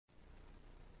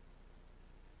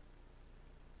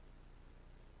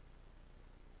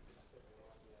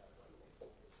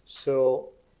So,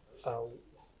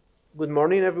 good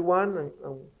morning, everyone,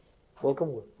 and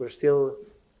welcome. We're still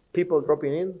people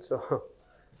dropping in, so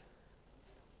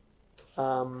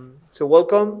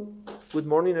welcome. Good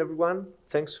morning, everyone.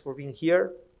 Thanks for being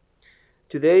here.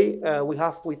 Today we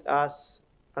have with us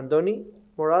Andoni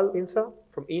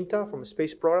from INTA, from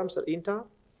space programs at INTA.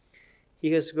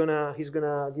 He's gonna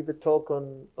give a talk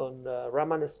on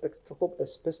Raman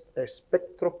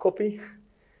Spectrocopy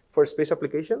for space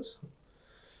applications.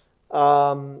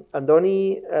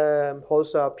 Andoni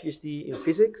holds a PhD in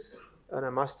physics and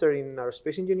a master in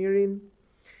aerospace engineering.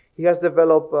 He has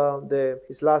developed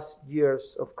his last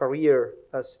years of career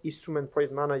as instrument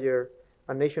project manager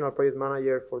and national project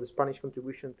manager for the Spanish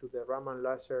contribution to the Raman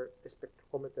laser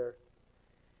spectrometer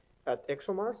at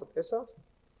ExoMars, at ESA.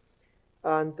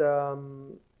 And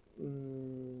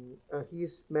he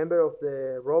is member of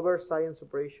the Rover Science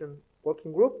Operation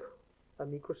Working Group at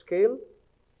microscale,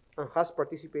 and has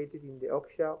participated in the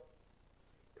Oxia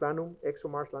Planum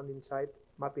ExoMars landing site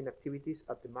mapping activities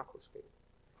at the macro scale.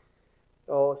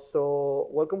 So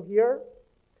welcome here.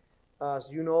 As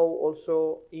you know,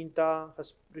 also INTA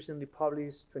has recently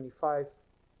published 25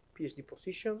 PhD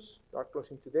positions that are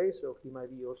closing today, so he might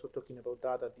be also talking about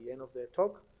that at the end of the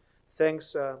talk.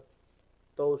 Thanks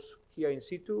those here in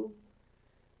situ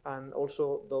and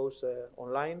also those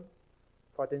online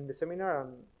for attending the seminar,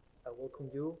 and I welcome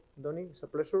you, Andoni. It's a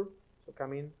pleasure. So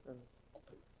come in and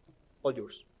all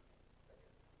yours.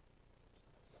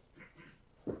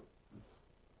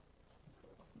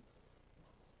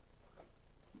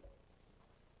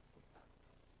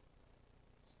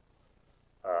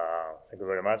 Thank you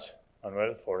very much,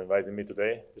 Manuel, for inviting me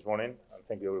today, this morning, and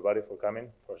thank you everybody for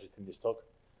coming, for assisting this talk.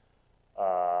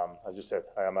 As you said,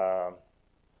 I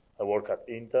work at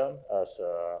INTA as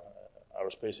an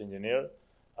aerospace engineer,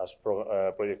 as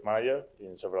project manager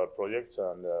in several projects,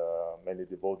 and mainly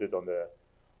devoted on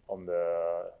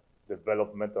the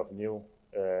development of new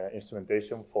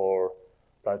instrumentation for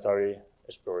planetary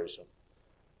exploration.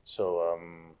 So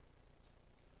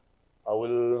I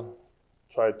will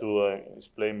try to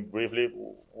explain briefly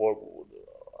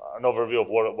an overview of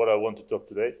what I want to talk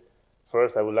today.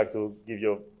 First, I would like to give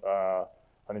you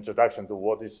an introduction to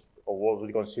what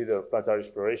we consider planetary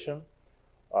exploration.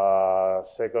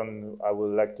 Second, I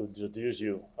would like to introduce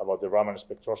you about the Raman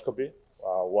spectroscopy,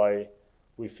 why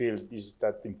we feel this is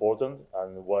that important,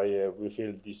 and why we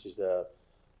feel this is a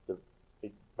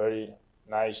very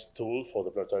nice tool for the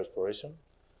planetary exploration.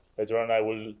 Later on, I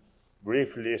will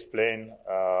briefly explain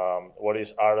what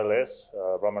is RLS,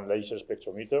 Raman Laser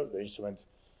Spectrometer, the instrument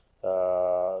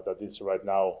that is right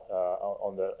now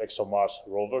on the ExoMars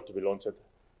rover to be launched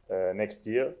next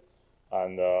year.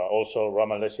 And also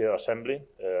Raman Laser Assembly,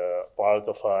 part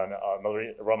of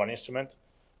another Raman instrument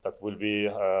that will be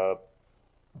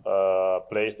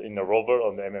placed in a rover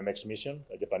on the MMX mission,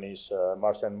 a Japanese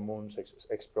Mars and Moon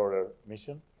Explorer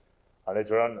mission. And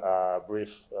later on,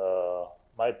 brief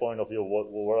my point of view,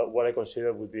 what I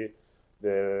consider would be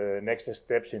the next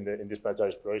steps in this planetary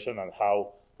exploration, and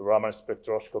how the Raman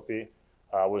spectroscopy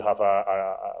will have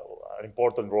an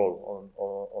important role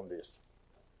on this.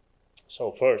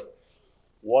 So first,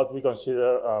 what we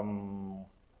consider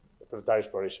planetary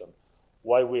exploration,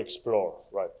 why we explore,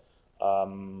 right?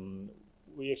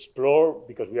 We explore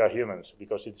because we are humans,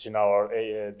 because it's in our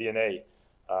DNA.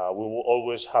 We will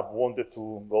always have wanted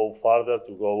to go farther,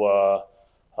 to go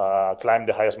climb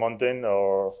the highest mountain,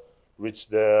 or reach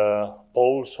the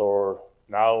poles, or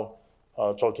now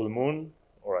travel to the moon.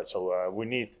 All right, so we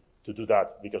need to do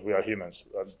that because we are humans.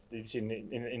 It's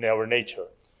in our nature.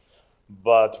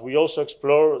 But we also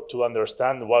explore to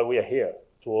understand why we are here,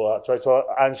 to try to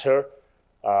answer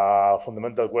a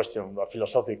fundamental question, a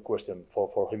philosophic question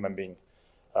for human being.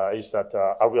 Is that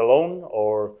are we alone,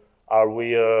 or are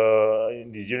we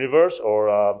in the universe,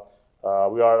 or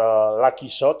we are a lucky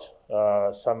shot?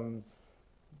 Some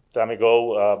time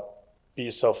ago, a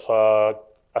piece of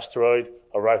asteroid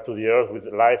arrived to the Earth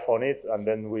with life on it, and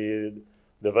then we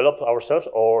developed ourselves,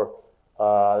 or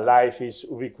life is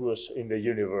ubiquitous in the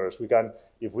universe. We can,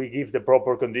 if we give the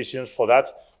proper conditions for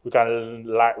that, we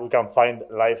can find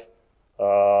life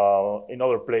in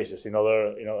other places, in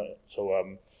other,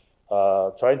 So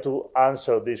trying to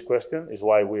answer this question is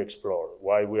why we explore,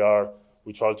 why we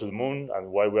travel to the moon,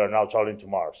 and why we are now traveling to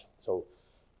Mars. So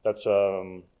that's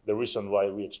the reason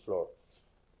why we explore.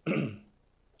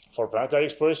 For planetary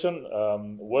exploration,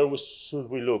 where should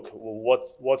we look?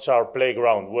 What's our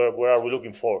playground? Where are we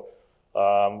looking for? We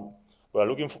are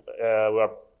looking for,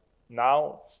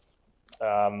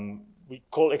 we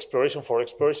call exploration. For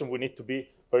exploration, we need to be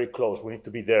very close. We need to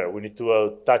be there. We need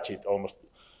to touch it almost.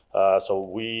 So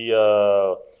we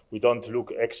don't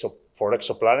look for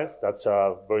exoplanets. That's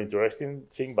a very interesting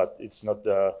thing, but it's not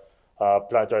the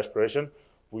planetary exploration.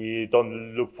 We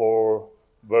don't look for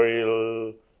very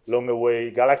long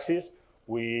away galaxies.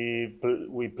 We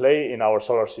play in our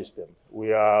solar system.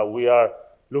 We are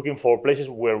looking for places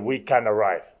where we can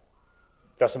arrive.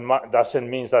 Doesn't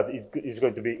mean that it's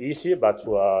going to be easy, but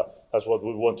that's what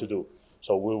we want to do.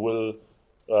 So we will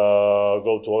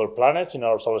go to other planets in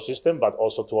our solar system, but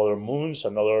also to other moons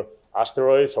and other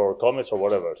asteroids or comets or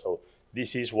whatever. So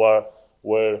this is where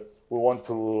we want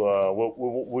to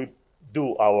we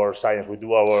do our science, we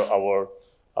do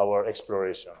our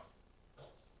exploration.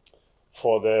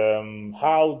 For the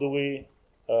how do we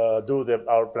do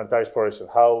our planetary exploration?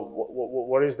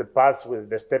 What is the paths with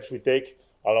the steps we take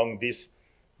along this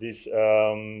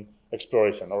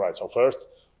exploration? All right. So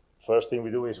first thing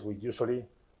we do is we usually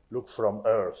look from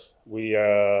Earth. We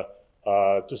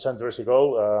 2 centuries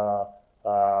ago,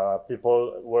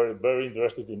 people were very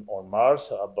interested on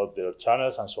Mars, about their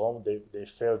channels and so on. They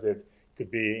felt that it could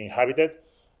be inhabited,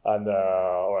 and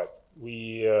all right,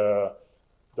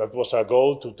 that was our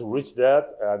goal to reach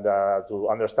that and to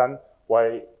understand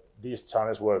why these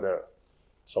channels were there.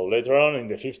 So later on, in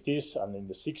the 50s and in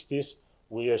the 60s,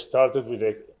 we started with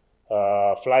a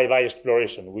flyby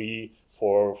exploration.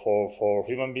 For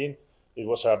human being, it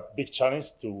was a big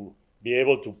challenge to be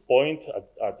able to point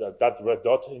at that red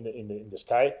dot in the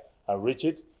sky and reach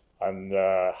it and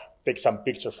take some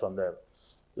pictures from there.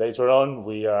 Later on,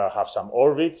 we have some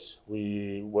orbits.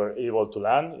 We were able to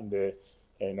land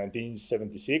in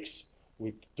 1976.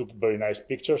 We took very nice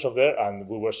pictures of there, and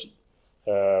we were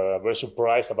very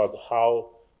surprised about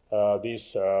how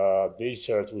this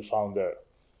desert we found there.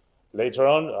 Later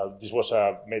on, this was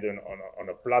made on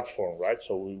a platform, right?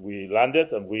 So we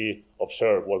landed and we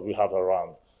observed what we have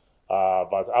around.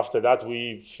 But after that,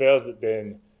 we felt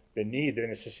the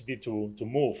necessity to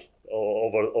move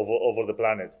over the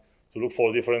planet, to look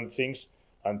for different things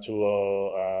and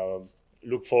to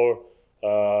look for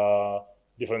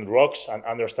different rocks and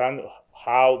understand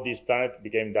how this planet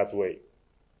became that way.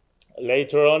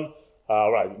 Later on,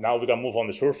 right, now we can move on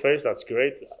the surface. That's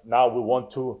great. Now we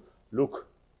want to look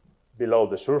below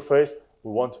the surface.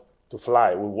 We want to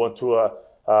fly. We want to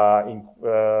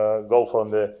go from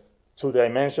the 2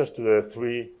 dimensions to the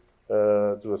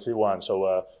 3 one.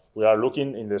 So we are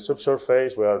looking in the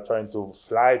subsurface. We are trying to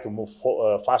fly, to move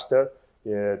faster,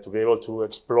 to be able to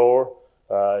explore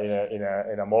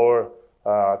in a more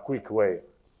quick way.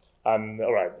 And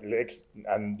all right,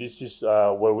 and this is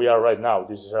where we are right now.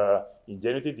 This is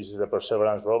Ingenuity. This is the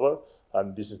Perseverance rover,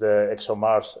 and this is the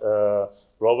ExoMars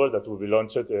rover that will be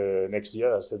launched next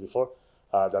year, as I said before,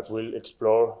 that will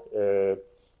explore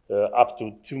up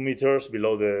to 2 meters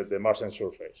below the Martian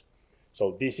surface.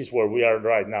 So this is where we are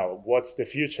right now. What's the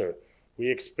future? We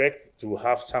expect to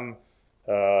have some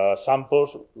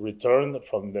samples returned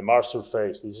from the Mars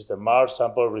surface. This is the Mars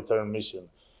Sample Return Mission.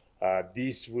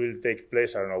 This will take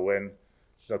place, I don't know when,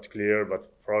 it's not clear,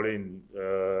 but probably in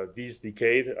this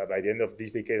decade, by the end of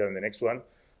this decade and the next one,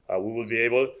 we will be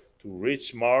able to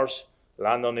reach Mars,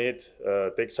 land on it,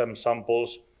 take some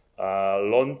samples,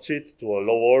 launch it to a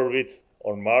low orbit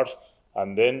on Mars,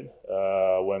 and then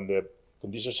when the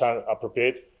conditions are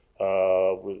appropriate,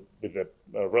 with the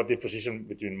relative position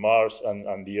between Mars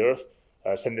and the Earth,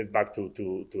 send it back to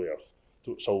Earth.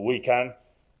 So we can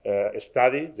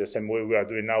study the same way we are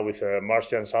doing now with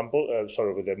Martian sample,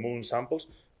 with the moon samples,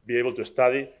 be able to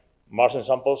study Martian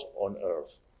samples on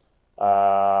Earth.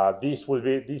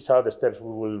 These are the steps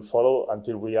we will follow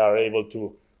until we are able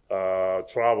to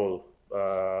travel.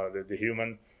 The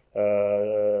human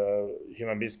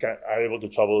beings are able to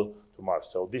travel to Mars.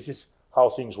 So this is how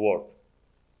things work.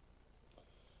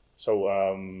 So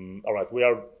all right, we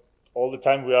are all the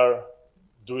time we are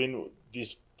doing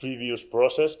this previous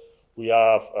process. We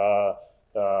have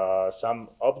some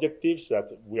objectives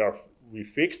that we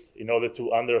fixed in order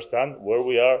to understand where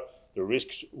we are, the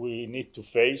risks we need to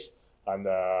face, and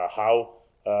how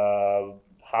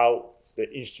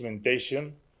the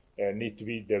instrumentation need to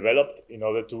be developed in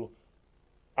order to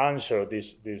answer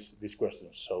these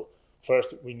questions. So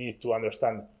first, we need to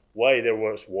understand why there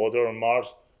was water on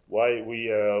Mars, why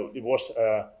it was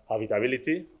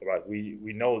habitability. Right?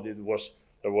 We know that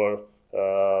there were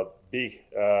big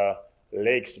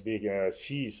lakes, big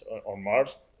seas on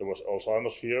Mars. There was also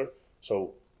atmosphere.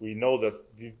 So we know that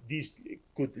these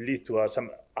could lead to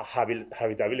some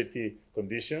habitability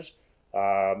conditions.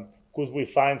 Could we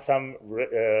find some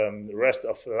rest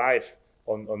of life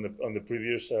on the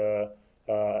previous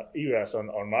eras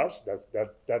on Mars?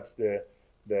 That's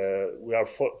we are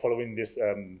following this,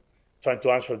 trying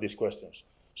to answer these questions.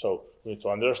 So we need to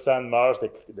understand Mars,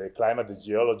 the climate, the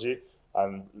geology,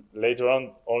 and later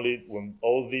on, only when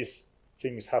all these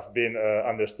things have been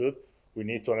understood, we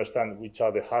need to understand which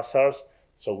are the hazards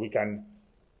so we can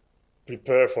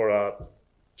prepare for a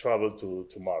travel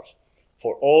to Mars.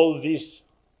 For all these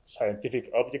scientific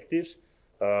objectives,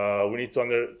 we need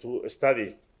to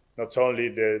study not only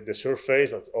the surface,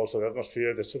 but also the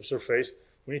atmosphere, the subsurface.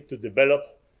 We need to develop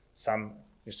some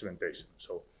instrumentation.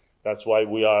 So that's why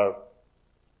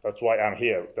I'm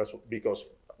here. That's because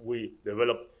we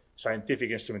develop scientific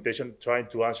instrumentation trying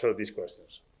to answer these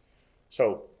questions.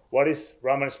 So what is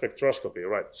Raman spectroscopy,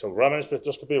 right? So Raman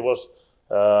spectroscopy was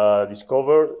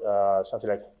discovered something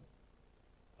like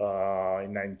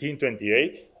in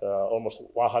 1928, almost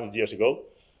 100 years ago,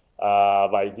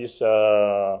 by this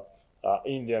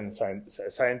Indian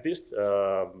scientist,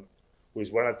 who is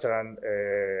Vanatharan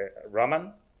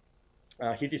Raman.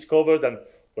 He discovered that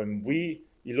when we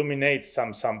illuminate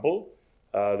some sample,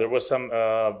 there was some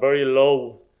very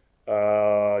low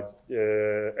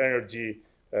energy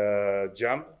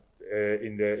jump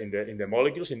in the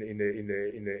molecules, in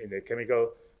the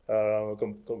chemical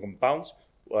compounds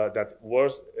that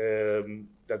was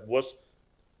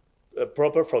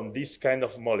proper from this kind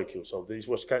of molecule. So this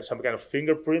was some kind of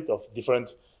fingerprint of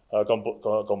different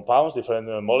compounds, different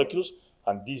molecules,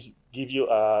 and this give you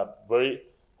a very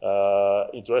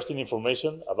interesting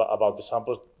information about the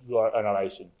samples you are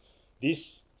analyzing.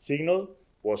 This signal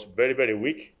was very, very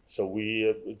weak, so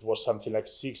it was something like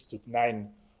 6 to 9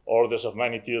 orders of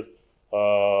magnitude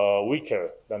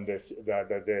weaker than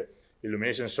the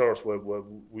illumination source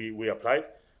we applied,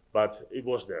 but it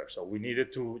was there. So we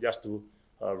needed to just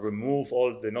remove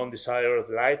all the non-desired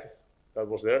light that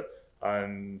was there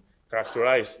and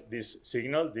characterize this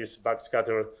signal, this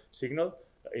backscatter signal,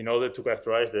 in order to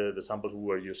characterize the samples we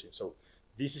were using. So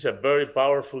this is a very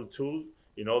powerful tool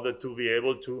in order to be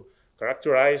able to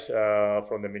characterize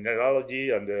from the mineralogy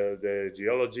and the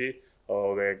geology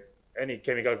of any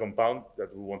chemical compound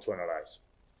that we want to analyze.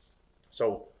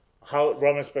 So how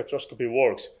Raman spectroscopy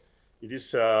works? It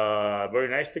is a very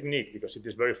nice technique because it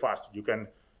is very fast. You can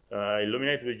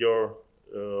illuminate with your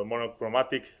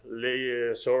monochromatic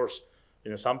layer source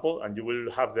in a sample, and you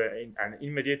will have an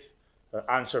immediate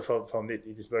answer from it.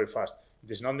 It is very fast.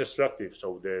 It is non-destructive,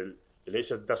 so the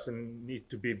laser doesn't need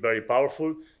to be very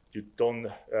powerful. You don't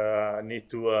need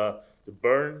to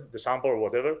burn the sample or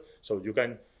whatever. So you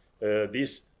can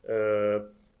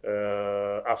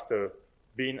after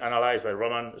being analyzed by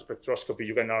Raman spectroscopy,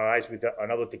 you can analyze with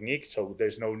another technique. So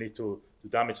there's no need to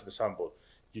damage the sample.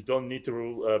 You don't need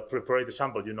to prepare the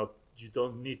sample. You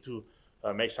don't need to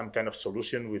make some kind of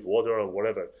solution with water or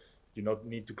whatever. You don't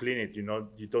need to clean it. You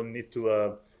don't need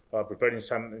to prepare in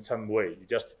some way. You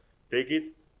just take it,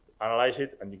 analyze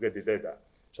it, and you get the data.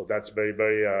 So that's very,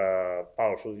 very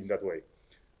powerful in that way.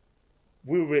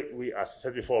 We, as I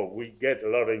said before, we get a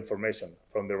lot of information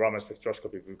from the Raman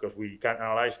spectroscopy because we can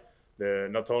analyze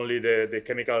not only the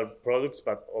chemical products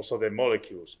but also the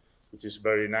molecules, which is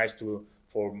very nice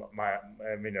for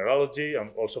mineralogy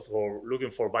and also for looking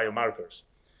for biomarkers.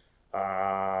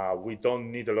 We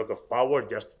don't need a lot of power,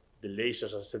 just the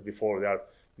lasers, as I said before, they are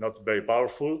not very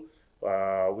powerful.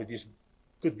 With this,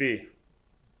 could be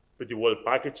pretty well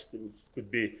packaged, could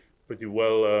be pretty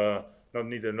well, not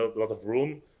need a lot of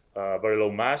room, very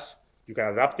low mass. You can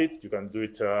adapt it, you can do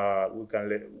it,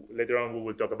 later on we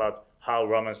will talk about how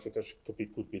Raman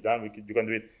spectroscopy could be done. You can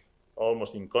do it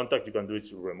almost in contact, you can do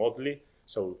it remotely,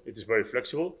 so it is very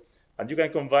flexible. And you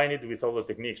can combine it with other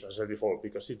techniques, as I said before,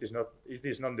 because it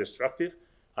is non-destructive,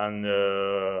 and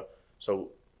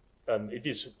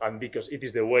because it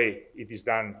is the way it is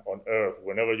done on Earth.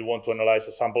 Whenever you want to analyze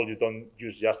a sample, you don't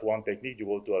use just one technique. You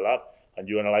go to a lab and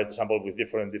you analyze the sample with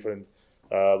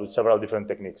with several different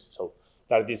techniques. So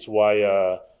that is why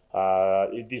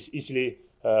it is easily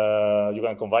you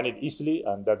can combine it easily,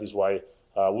 and that is why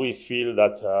we feel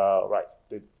that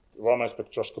the Raman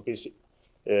spectroscopy is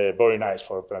very nice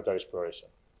for planetary exploration.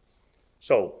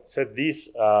 So, said this,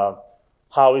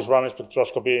 how is Raman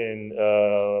spectroscopy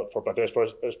for planetary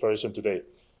exploration today?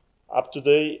 Up to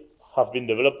date, have been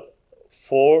developed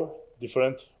 4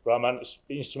 different Raman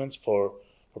instruments for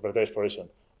planetary exploration.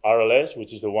 RLS,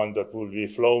 which is the one that will be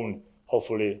flown,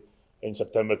 hopefully, in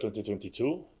September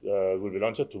 2022, will be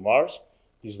launched to Mars.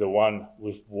 This is the one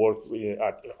we've worked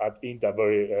at INTA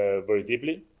very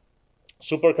deeply.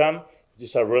 SuperCam, which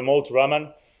is a remote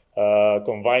Raman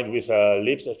combined with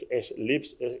LIPS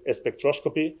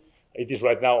spectroscopy. It is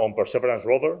right now on Perseverance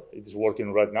rover. It is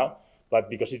working right now, but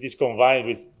because it is combined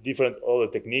with different other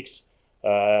techniques,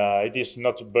 it is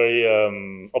not very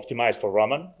optimized for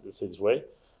Raman, let's say this way.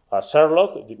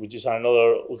 Sherlock, which is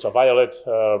another ultraviolet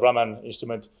Raman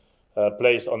instrument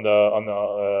placed on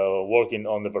the working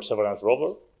on the Perseverance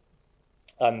rover,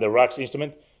 and the RAX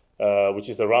instrument, which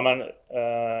is the Raman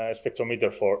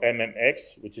spectrometer for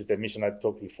MMX, which is the mission I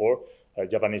talked before,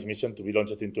 Japanese mission to be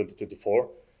launched in 2024.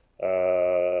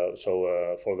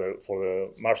 For the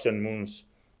Martian moons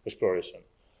exploration.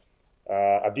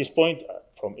 At this point,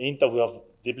 from INTA, we have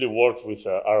deeply worked with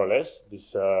RLS.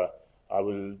 This I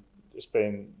will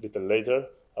explain a little later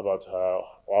about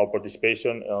our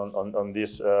participation on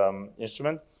this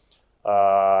instrument.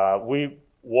 We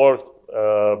worked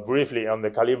briefly on the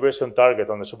calibration target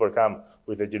on the SuperCam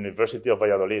with the University of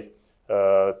Valladolid,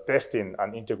 testing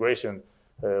and integration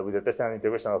with the testing and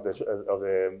integration of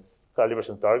the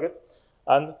calibration target,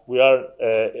 and we will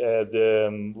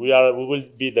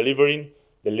be delivering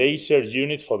the laser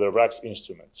unit for the RAX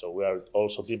instrument. So we are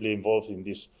also deeply involved in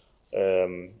this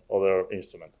other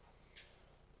instrument.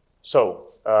 So,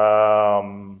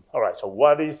 all right. So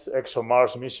what is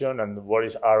ExoMars mission and what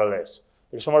is RLS?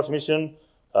 ExoMars mission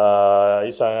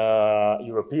is a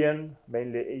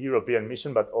mainly European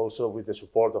mission, but also with the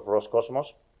support of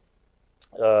Roscosmos.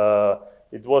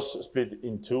 It was split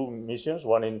in two missions,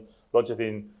 one launched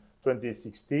in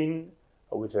 2016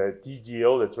 with a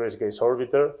TGO, the Trace Gauge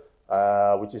Orbiter,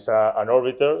 which is an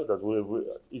orbiter that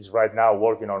is right now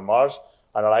working on Mars,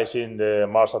 analyzing the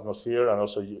Mars atmosphere and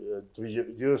also to be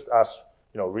used as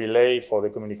relay for the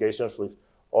communications with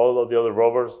all of the other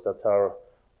rovers that are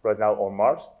right now on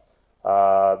Mars.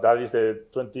 That is the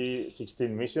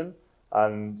 2016 mission,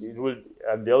 and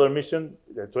the other mission,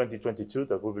 the 2022,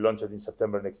 that will be launched in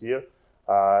September next year.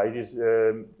 It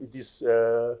is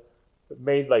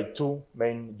made by two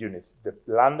main units. The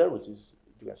lander, which is,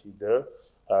 you can see there,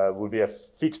 will be a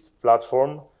fixed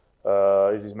platform.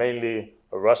 It is mainly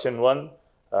a Russian one,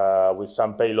 with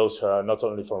some payloads not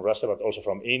only from Russia but also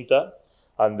from INTA,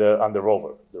 and the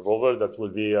rover. The rover that will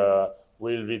be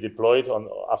deployed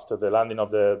after the landing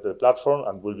of the platform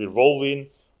and will be roving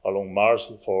along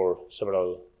Mars for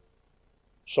several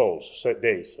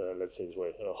days, let's say this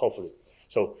way, hopefully.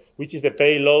 So, which is the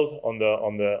payload on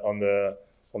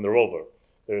the rover?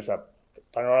 There is a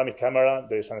panoramic camera.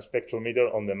 There is a spectrometer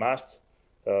on the mast.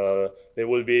 They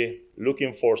will be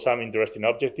looking for some interesting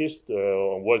objectives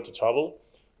on where to travel.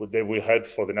 They will help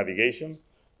for the navigation.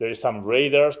 There is some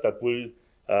radars that will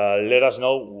let us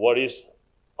know what is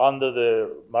under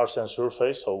the Martian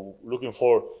surface. So, looking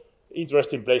for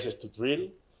interesting places to drill.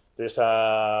 There's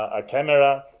a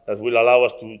camera that will allow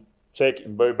us to check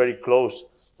in very, very close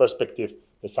perspective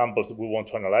the samples that we want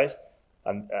to analyze,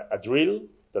 and a drill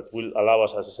that will allow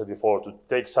us, as I said before, to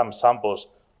take some samples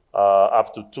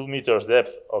up to 2 meters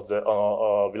depth of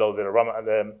below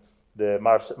the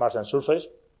Martian surface.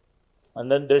 And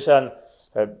then there's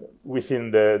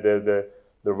within the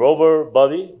rover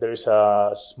body, there is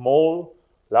a small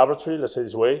laboratory, let's say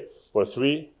this way, for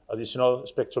 3 additional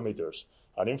spectrometers: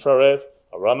 an infrared,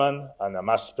 a Raman, and a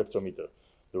mass spectrometer.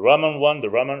 The Raman one, the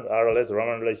Raman RLS, the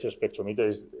Raman laser spectrometer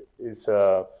is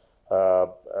a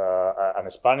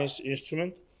Spanish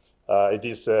instrument. It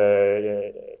is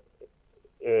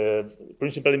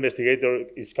principal investigator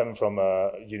is coming from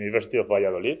University of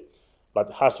Valladolid,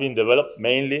 but has been developed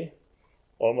mainly,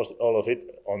 almost all of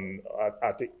it,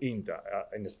 at INTA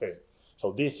in Spain.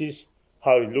 So this is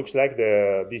how it looks like.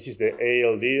 This is the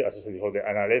ALD, as I said before, the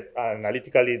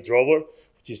analytical lead rover,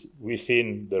 which is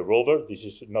within the rover. This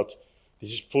is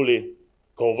fully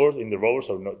covered in the rover,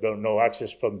 so no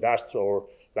access from dust or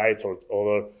light or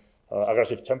other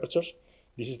aggressive temperatures.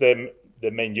 This is the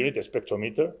main unit, the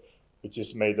spectrometer, which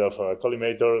is made of a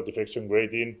collimator, diffraction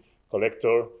grating,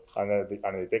 collector, and a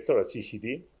detector, a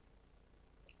CCD.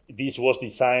 This was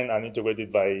designed and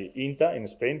integrated by INTA in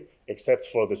Spain, except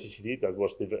for the CCD that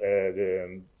was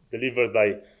delivered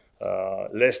by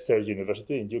Leicester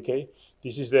University in UK.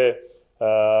 This is the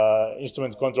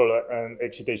instrument control and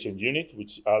excitation unit,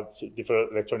 which are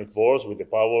different electronic boards with the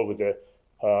power, with the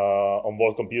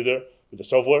onboard computer, with the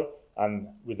software, and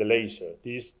with the laser.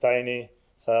 This tiny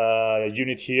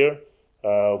unit here,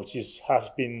 which has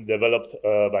been developed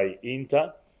by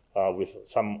INTA with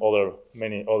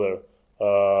many other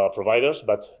providers,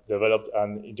 but developed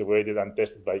and integrated and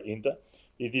tested by INTA.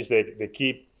 It is the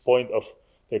key point of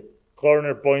the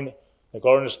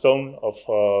cornerstone of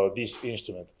this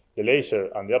instrument. The laser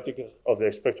and the optics of the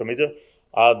spectrometer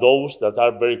are those that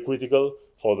are very critical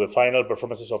for the final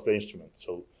performances of the instrument.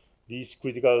 So these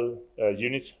critical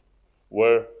units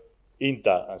were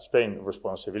INTA and Spain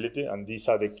responsibility, and these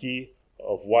are the key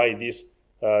of why the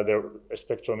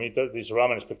spectrometer, this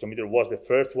Raman spectrometer, was the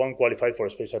first one qualified for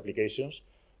space applications.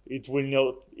 It will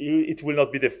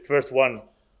not be the first one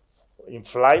in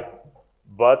flight,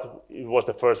 but it was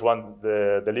the first one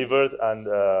delivered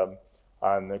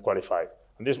and qualified.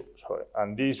 And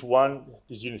this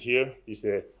unit here is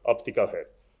the optical head.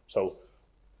 So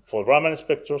for Raman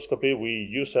spectroscopy, we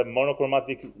use a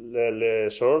monochromatic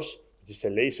source, which is a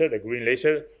laser, a green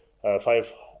laser,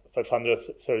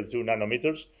 532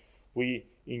 nanometers. We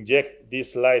inject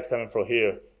this light coming from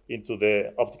here into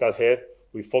the optical head.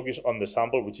 We focus on the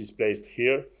sample, which is placed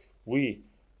here. We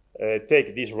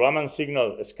take this Raman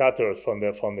signal scattered from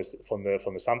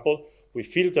the sample. We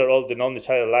filter all the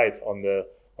non-desired light on the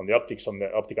optics on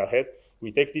the optical head.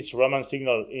 We take this Raman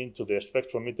signal into the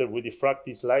spectrometer. We diffract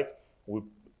this light. We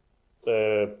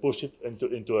push it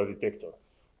into a detector.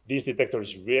 This detector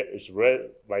is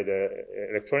read by the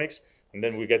electronics, and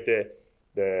then we get the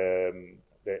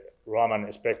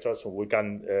Raman spectra, so we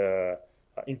can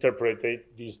interpret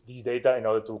this data in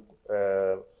order to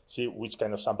see which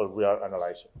kind of sample we are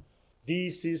analyzing.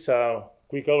 This is a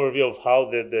quick overview of how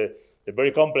the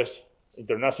very complex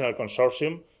international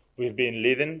consortium we've been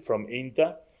leading from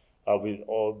INTA with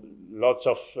lots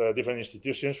of different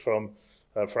institutions from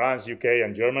France, UK,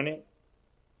 and Germany.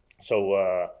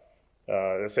 So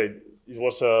let's say it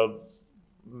was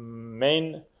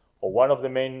one of the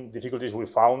main difficulties we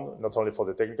found, not only for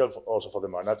the technical, but also for the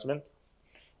management.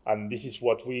 And this is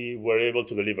what we were able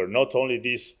to deliver. Not only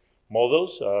these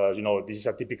models, this is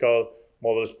a typical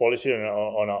models policy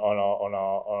on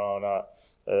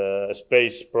a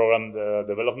space program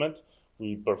development.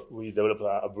 We developed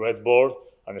a breadboard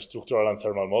and a structural and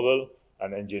thermal model,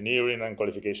 an engineering and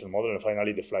qualification model, and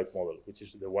finally the flight model, which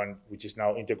is the one which is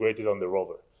now integrated on the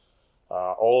rover.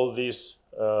 All these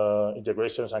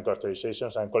integrations and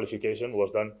characterizations and qualification was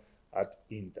done at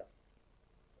INTA.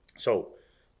 So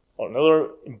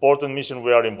another important mission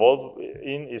we are involved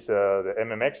in is the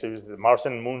MMX, it is the Mars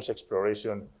and Moon's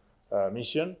exploration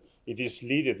mission. It is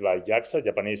led by JAXA,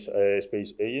 Japanese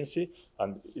Space Agency,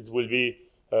 and it will be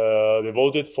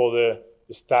devoted for the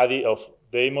study of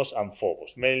Deimos and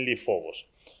Phobos, mainly Phobos.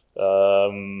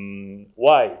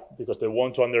 Why? Because they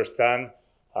want to understand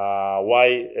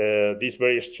why these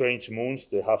very strange moons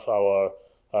they have our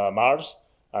Mars,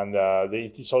 and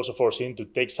it is also foreseen to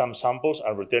take some samples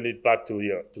and return it back to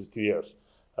Earth.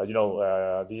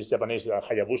 These Japanese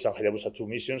Hayabusa and Hayabusa 2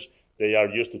 missions, they are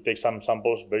used to take some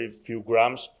samples, very few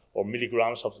grams or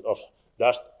milligrams of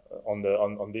dust on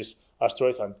this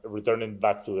asteroid and return it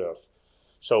back to Earth.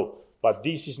 So, but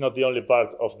this is not the only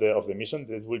part of the mission.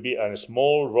 There will be a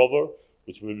small rover,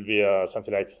 which will be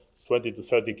something like 20 to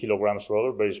 30 kilograms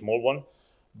rover, very small one.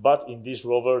 But in this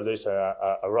rover, there's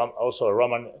also a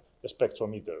Raman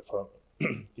spectrometer.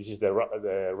 This is the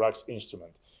RAX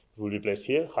instrument. It will be placed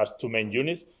here. Has two main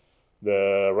units: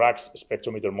 the RAX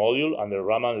spectrometer module and the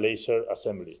Raman laser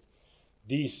assembly.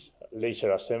 This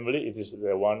laser assembly, it is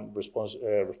the one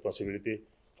responsibility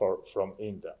from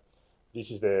INTA.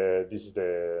 This is the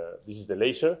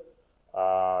laser.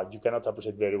 You cannot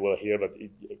appreciate very well here, but I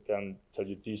can tell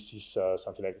you this is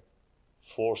something like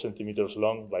 4 centimeters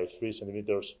long by 3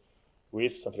 centimeters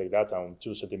width, something like that, and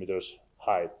 2 centimeters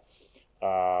height.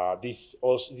 This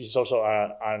is also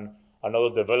another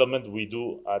development we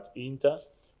do at INTA.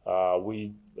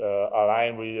 We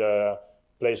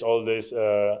place all these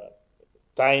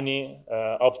tiny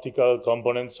optical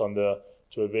components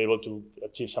to be able to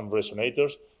achieve some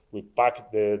resonators. We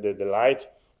pack the light.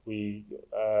 We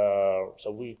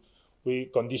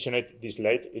condition this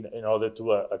light in order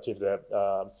to achieve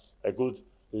a good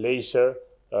laser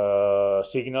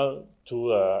signal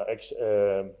to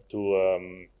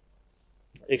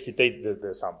excitate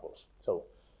the samples. So,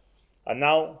 and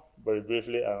now very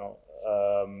briefly,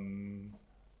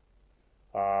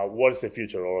 what is the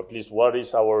future, or at least what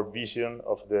is our vision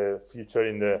of the future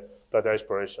in the planetary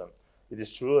exploration? It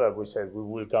is true that we said we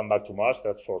will come back to Mars,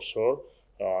 that's for sure,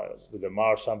 with the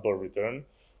Mars sample return.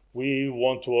 We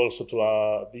want to also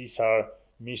these are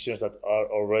missions that are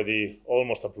already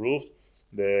almost approved.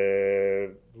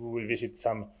 We will visit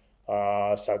some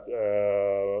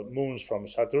moons from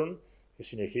Saturn,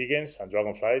 Hygiens and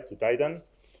Dragonfly to Titan.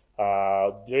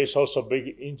 There is also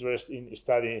big interest in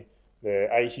studying the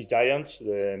icy giants,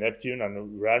 the Neptune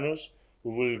and Uranus.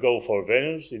 We will go for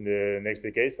Venus in the next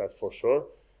decades, that's for sure.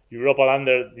 Europa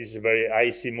Lander, this is a very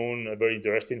icy moon, very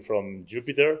interesting, from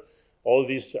Jupiter. All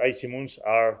these icy moons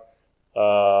are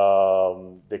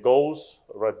the goals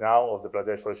right now of the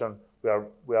planetary exploration.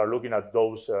 We are looking at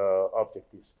those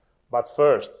objectives. But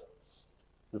first,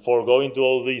 before going to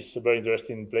all these very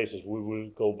interesting places, we will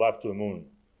go back to the moon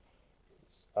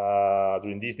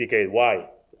during this decade. Why?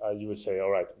 You will say,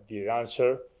 all right, the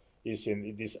answer is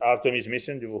in this Artemis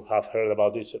mission. You will have heard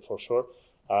about this for sure.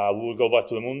 we will go back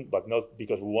to the moon, but not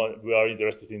because we are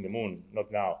interested in the moon,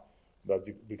 not now, but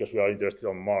because we are interested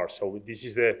on Mars. So this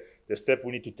is the step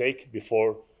we need to take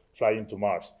before flying to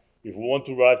Mars. If we want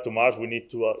to arrive to Mars, we need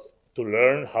to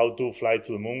learn how to fly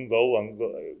to the moon,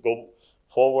 go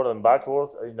forward and backward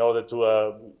in order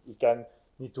to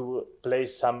need to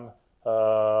place some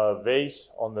base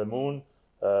on the moon.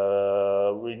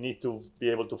 We need to be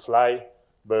able to fly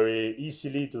very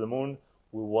easily to the moon.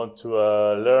 We want to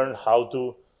learn how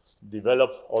to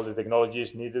develop all the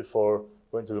technologies needed for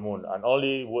going to the moon. And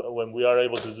only when we are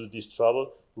able to do this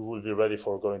travel, we will be ready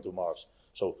for going to Mars.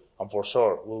 So, and for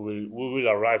sure, we will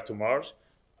arrive to Mars.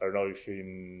 I don't know if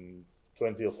in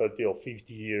 20 or 30 or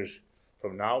 50 years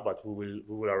from now, but we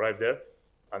will arrive there.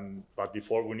 But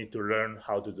before, we need to learn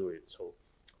how to do it. So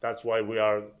that's why we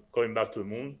are going back to the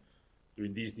moon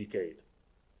during this decade.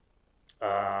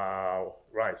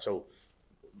 Right, so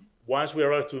once we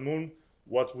arrive to the moon,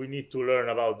 what we need to learn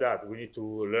about that? We need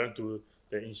to learn the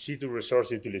in situ resource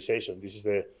utilization. This is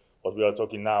what we are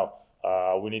talking now.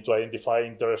 We need to identify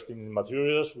interesting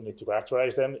materials. We need to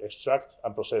characterize them, extract,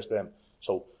 and process them.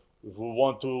 So if we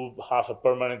want to have a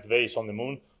permanent base on the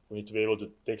moon, we need to be able to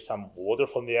take some water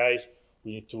from the ice.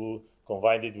 We need to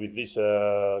combine it with this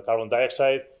carbon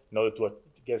dioxide in order to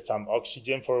get some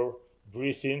oxygen for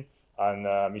breathing and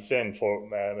methane for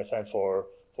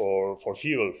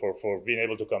fuel, for being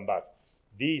able to come back.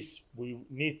 We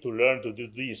need to learn to do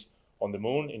this on the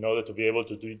moon in order to be able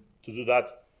to do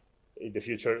that in the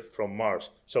future from Mars.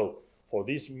 So for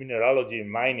this mineralogy,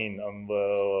 mining,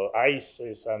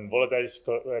 ices and volatiles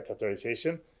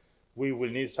characterization, we will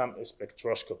need some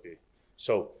spectroscopy.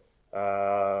 So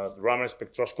Raman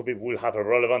Spectrocopy will have a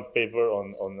relevant paper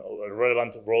on a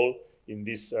relevant role in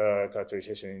this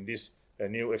characterization, in this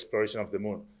new exploration of the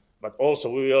moon. But also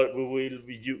we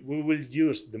will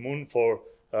use the moon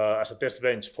as a test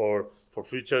bench for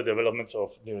future developments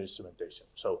of new instrumentation.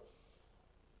 So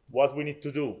what we need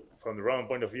to do from the Raman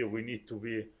point of view, we need to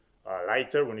be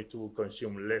lighter, we need to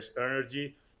consume less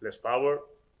energy, less power.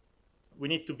 We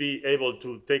need to be able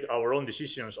to take our own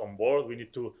decisions on board. We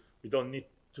don't need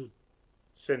to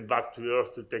send back to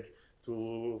Earth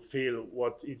to feel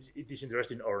what it is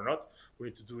interesting or not. We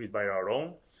need to do it by our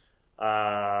own.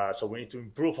 So we need to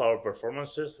improve our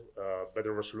performances,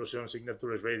 better resolution, signal to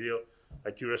radio,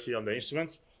 accuracy on the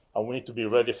instruments, and we need to be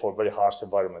ready for very harsh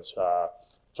environments.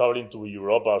 Traveling to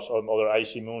Europa or some other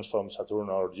icy moons from Saturn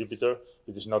or Jupiter,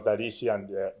 it is not that easy, and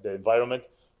the environment,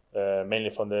 mainly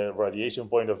from the radiation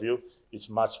point of view, is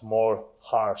much more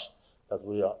harsh than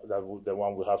the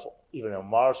one we have even on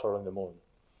Mars or on the moon.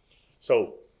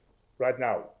 So right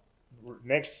now,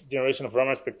 next generation of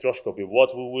Raman spectroscopy,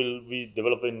 what we will be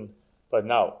developing right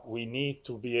now, we need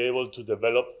to be able to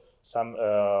develop some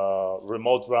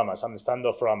remote Raman, some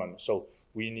standoff Raman. So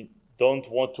we don't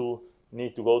want to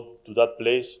need to go to that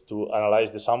place to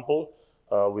analyze the sample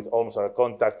with almost a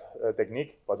contact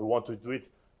technique, but we want to do it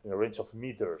in a range of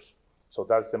meters. So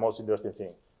that's the most interesting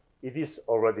thing. It is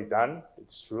already done,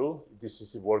 it's true. This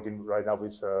is working right now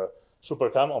with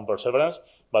SuperCam on Perseverance,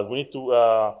 but we need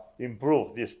to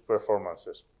improve these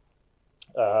performances.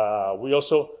 We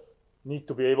also need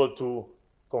to be able to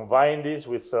combine this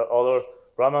with other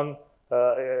Raman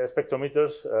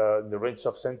spectrometers in the range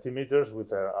of centimeters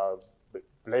with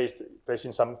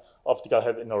placing some optical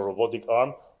head in a robotic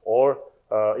arm, or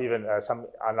even some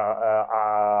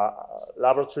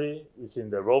laboratory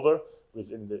within the rover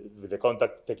with the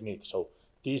contact technique. So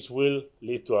this will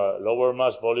lead to a lower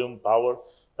mass, volume, power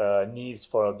needs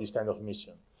for this kind of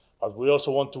mission. But we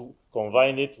also want to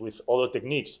combine it with other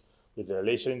techniques, with the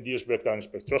laser-induced breakdown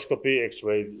spectroscopy,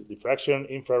 X-ray diffraction,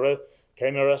 infrared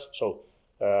cameras. So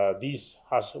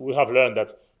we have learned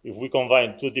that if we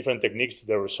combine two different techniques,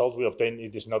 the result we obtain,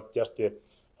 it is not just the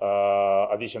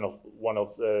addition of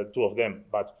two of them,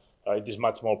 but it is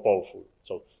much more powerful.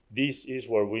 So this is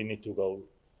where we need to go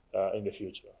in the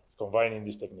future, combining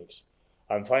these techniques.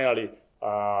 And finally,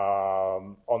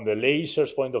 on the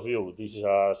lasers point of view, this is,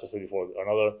 as I said before,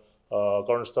 another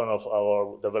cornerstone of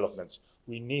our developments.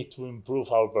 We need to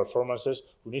improve our performances.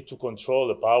 We need to control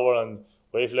the power and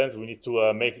wavelength. We need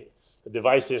to make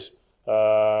devices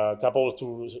capable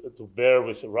to bear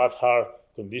with hard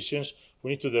conditions.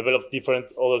 We need to develop different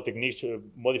other techniques,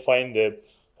 modifying the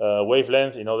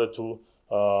wavelength in order to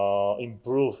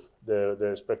improve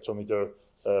the spectrometer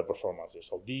performances.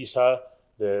 So these are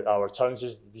our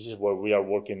challenges. This is where we are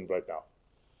working right now.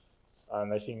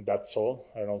 And I think that's all.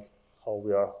 I don't know how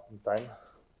we are on time.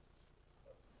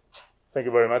 Thank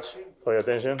you very much for your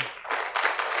attention.